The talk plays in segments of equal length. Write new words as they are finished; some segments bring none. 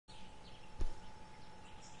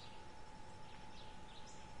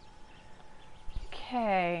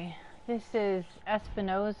This is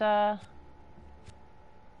Espinosa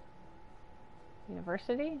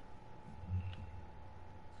University.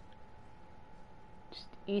 Just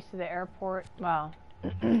east of the airport. Well,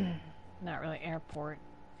 not really airport,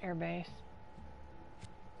 air base.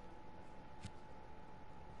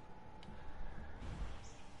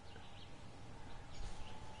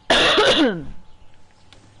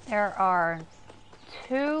 There are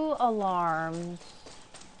 2 alarms.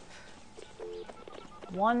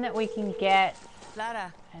 One that we can get.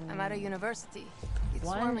 Lara, I'm at a university. It's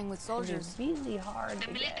One swarming with soldiers. is really hard The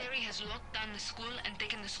to military has locked down the school and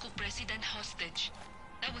taken the school president hostage.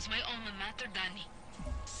 That was my alma mater, Danny.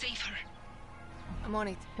 Save her. I'm on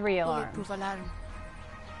it. 3 alarms. Bulletproof alarm.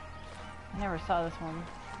 I never saw this one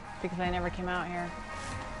because I never came out here.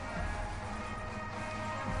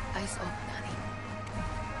 Eyes up, Danny.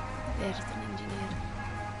 There's an engineer.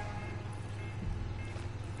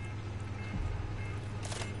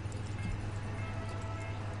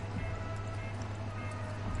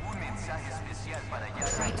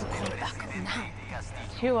 Try to call back up now.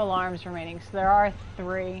 2 alarms remaining, so there are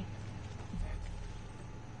 3.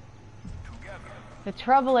 The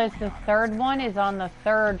trouble is the 3rd one is on the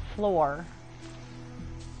 3rd floor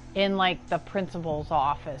in like the principal's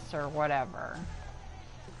office or whatever.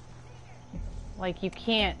 Like you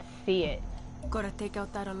can't see it. Gotta take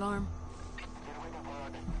out that alarm.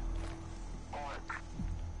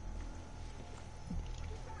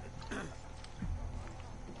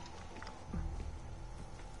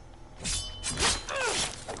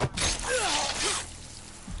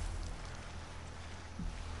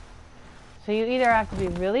 So you either have to be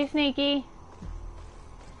really sneaky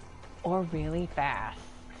or really fast.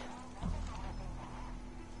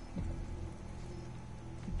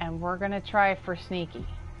 And we're gonna try for sneaky.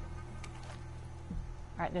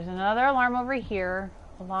 Alright, there's another alarm over here,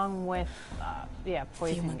 along with, yeah,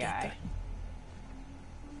 poison guy.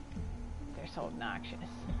 They're so obnoxious.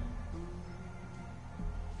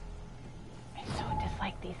 I so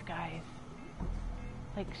dislike these guys.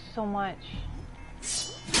 Like, so much.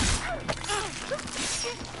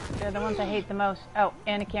 They're the ones I hate the most. Oh,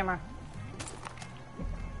 and a camera.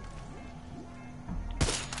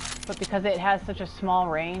 But because it has such a small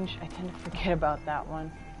range, I tend to forget about that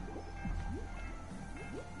one.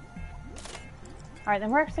 Alright,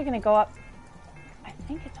 then we're actually going to go up. I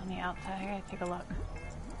think it's on the outside. I gotta take a look.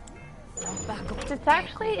 It's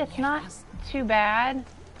actually, it's not too bad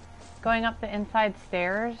going up the inside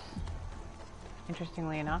stairs,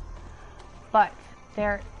 interestingly enough. But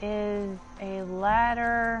there is a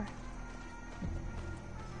ladder.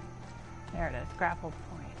 There it is, grapple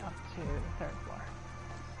point up to the 3rd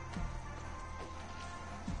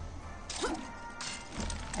floor.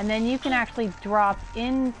 And then you can actually drop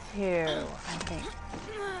into, I think,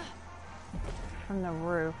 from the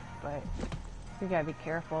roof, but you gotta be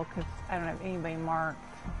careful because I don't have anybody marked.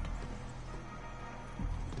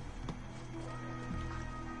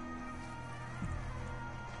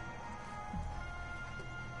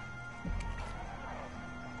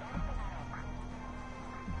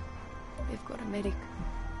 They've got a medic.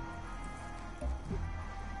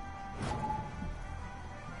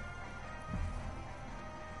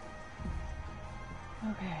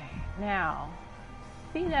 Okay, now,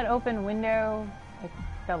 see that open window, like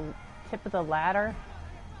the tip of the ladder?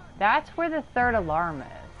 That's where the 3rd alarm is.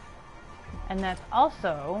 And that's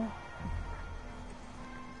also,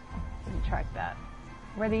 let me track that,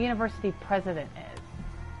 where the university president is.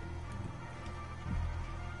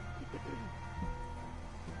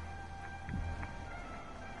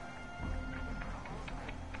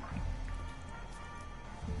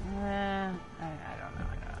 I don't know.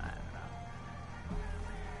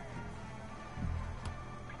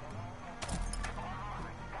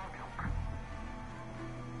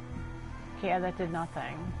 Okay, yeah, that did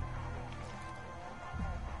nothing.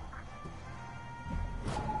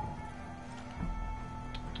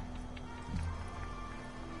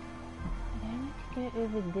 I need to get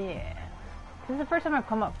over there. This is the first time I've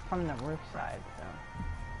come up from the roof side, so.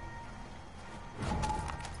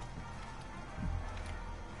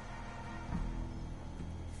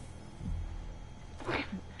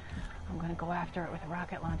 I'm gonna go after it with a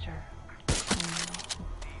rocket launcher.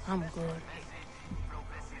 I'm good.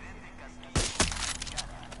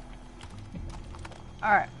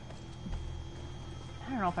 Alright. I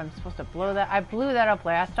don't know if I'm supposed to blow that. I blew that up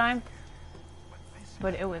last time.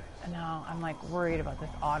 But it was... No, I'm like worried about this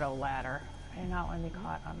auto ladder. I do not want to be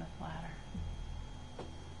caught on this ladder.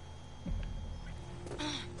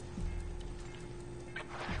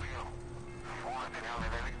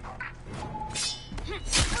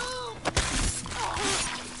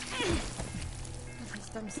 At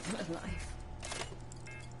least I'm still alive.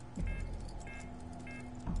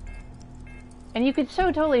 And you could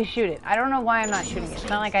so totally shoot it. I don't know why I'm not shooting it. It's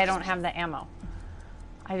not like I don't have the ammo.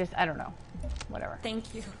 I don't know. Whatever.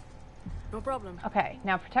 Thank you. No problem. Okay,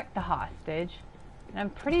 now protect the hostage. And I'm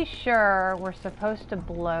pretty sure we're supposed to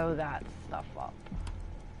blow that stuff up.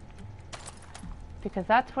 Because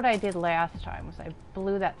that's what I did last time, was I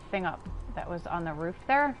blew that thing up that was on the roof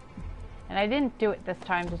there. And I didn't do it this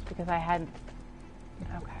time just because I hadn't...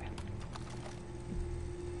 Okay.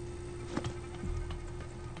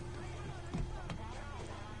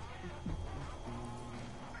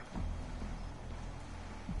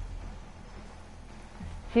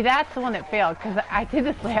 See, that's the one that failed, because I did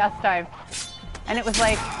this last time, and it was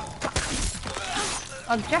like,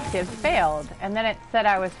 objective failed, and then it said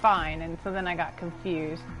I was fine, and so then I got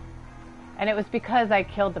confused. And it was because I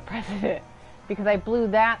killed the president, because I blew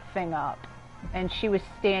that thing up, and she was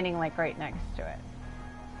standing like right next to it.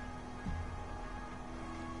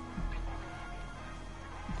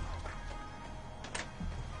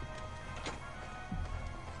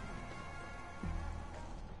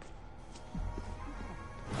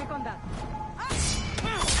 On that.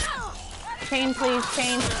 Chain, please,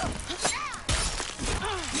 chain.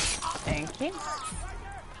 Thank you.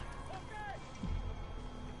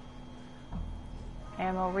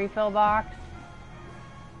 Ammo refill box.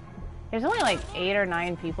 There's only like 8 or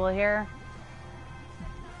 9 people here.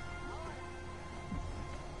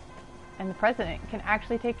 And the president can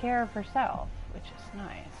actually take care of herself, which is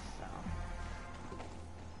nice.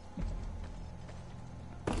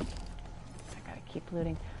 So I gotta keep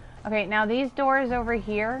looting. Okay, now these doors over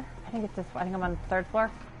here, I think it's this one. I think I'm on the 3rd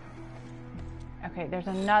floor. Okay, there's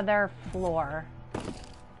another floor.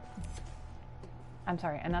 I'm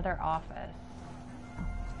sorry, another office.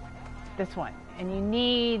 This one. And you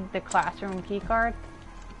need the classroom key card.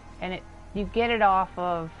 And you get it off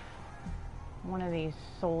of one of these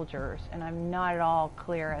soldiers. And I'm not at all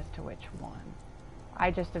clear as to which one.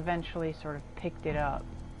 I just eventually sort of picked it up.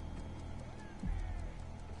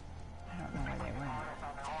 I don't know where they went.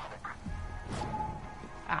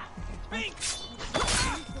 Ah.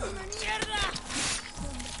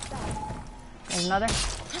 There's another.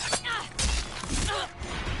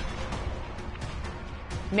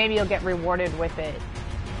 Maybe you'll get rewarded with it.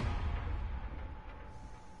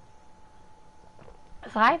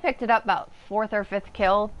 So I picked it up about 4th or 5th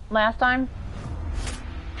kill last time.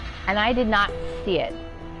 And I did not see it.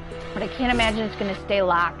 But I can't imagine it's going to stay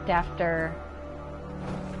locked after...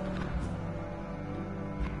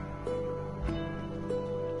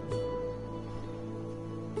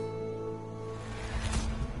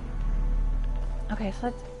 Okay, so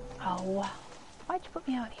let's... Oh, why'd you put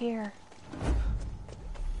me out here?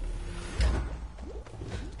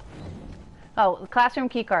 Oh, the classroom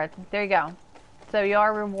key card. There you go. So you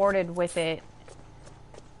are rewarded with it.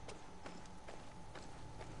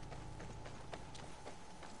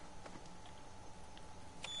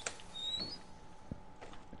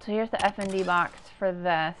 So here's the F&D box for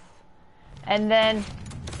this. And then,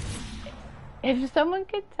 if someone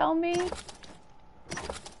could tell me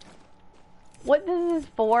what this is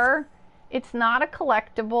for, it's not a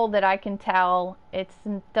collectible that I can tell. It's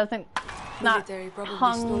not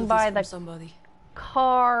hung by the somebody.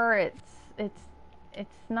 car. It's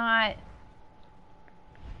not.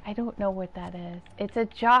 I don't know what that is. It's a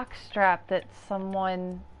jockstrap that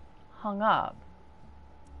someone hung up.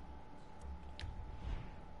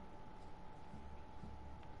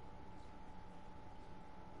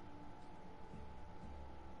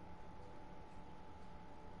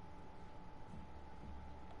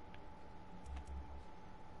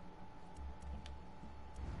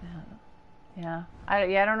 Yeah,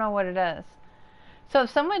 I don't know what it is. So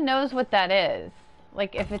if someone knows what that is,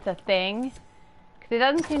 like if it's a thing, because it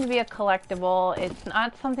doesn't seem to be a collectible, it's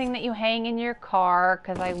not something that you hang in your car,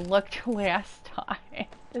 because I looked last time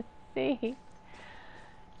to see.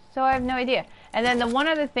 So I have no idea. And then the one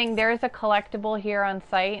other thing, there is a collectible here on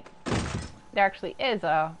site. There actually is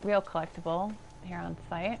a real collectible here on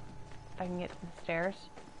site. If I can get to the stairs.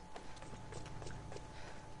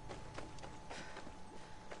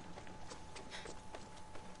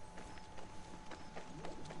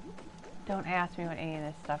 Don't ask me what any of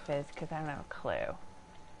this stuff is, because I don't have a clue.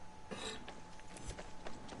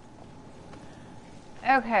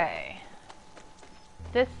 Okay.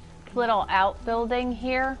 This little outbuilding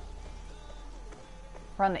here,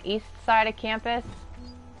 we're on the east side of campus.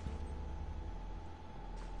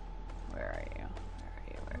 Where are you?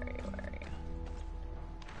 Where are you?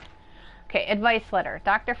 Okay, advice letter.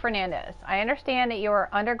 Dr. Fernandez, I understand that you are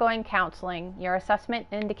undergoing counseling. Your assessment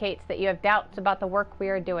indicates that you have doubts about the work we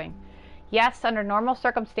are doing. Yes, under normal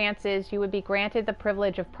circumstances, you would be granted the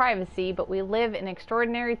privilege of privacy, but we live in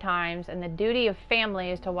extraordinary times, and the duty of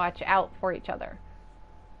family is to watch out for each other.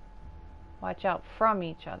 Watch out from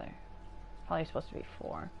each other. Probably supposed to be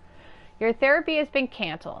for. Your therapy has been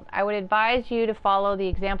canceled. I would advise you to follow the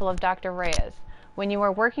example of Dr. Reyes. When you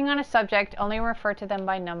are working on a subject, only refer to them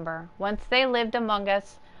by number. Once they lived among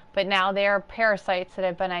us, but now they are parasites that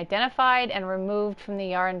have been identified and removed from the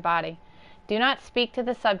yarn body. Do not speak to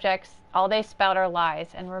the subjects. All they spout are lies.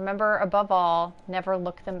 And remember, above all, never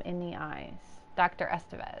look them in the eyes. Dr.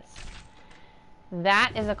 Estevez.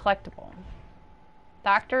 That is a collectible.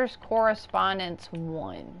 Doctor's Correspondence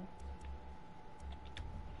 1.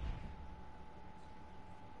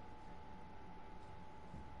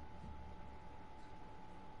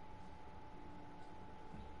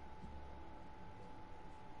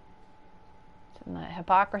 It's in the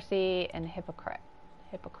Hypocrisy and Hippocratic.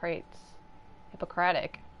 Hippocrates.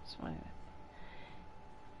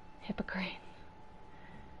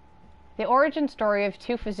 The origin story of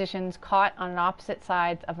two physicians caught on opposite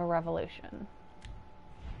sides of a revolution.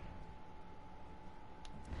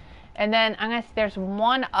 And then there's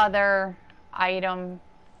one other item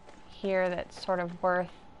here that's sort of worth.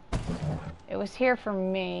 It was here for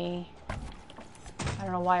me. I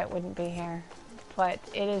don't know why it wouldn't be here, but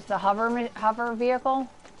it is the hover vehicle.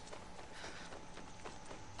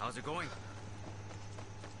 How's it going?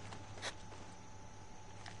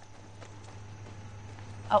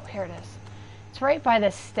 Oh, here it is. It's right by the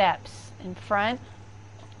steps in front.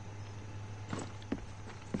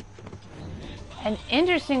 And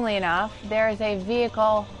interestingly enough, there is a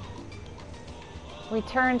vehicle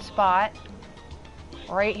return spot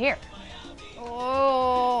right here.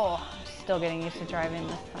 Oh, I'm still getting used to driving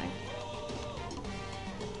this thing.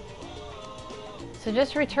 So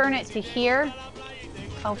just return it to here.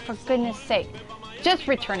 Oh, for goodness sake. Just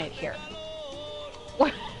return it here.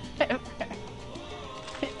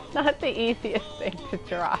 It's not the easiest thing to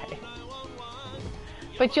drive.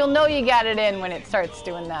 But you'll know you got it in when it starts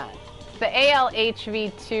doing that. It's the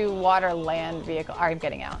ALHV2 water land vehicle. I'm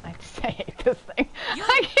getting out. I hate this thing.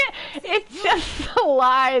 I can't. It just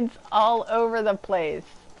slides all over the place.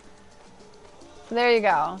 So there you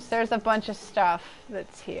go. So there's a bunch of stuff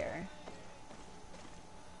that's here.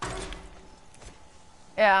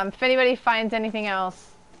 Yeah, if anybody finds anything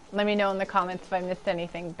else, let me know in the comments if I missed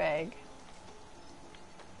anything big.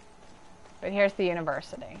 But here's the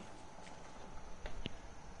university.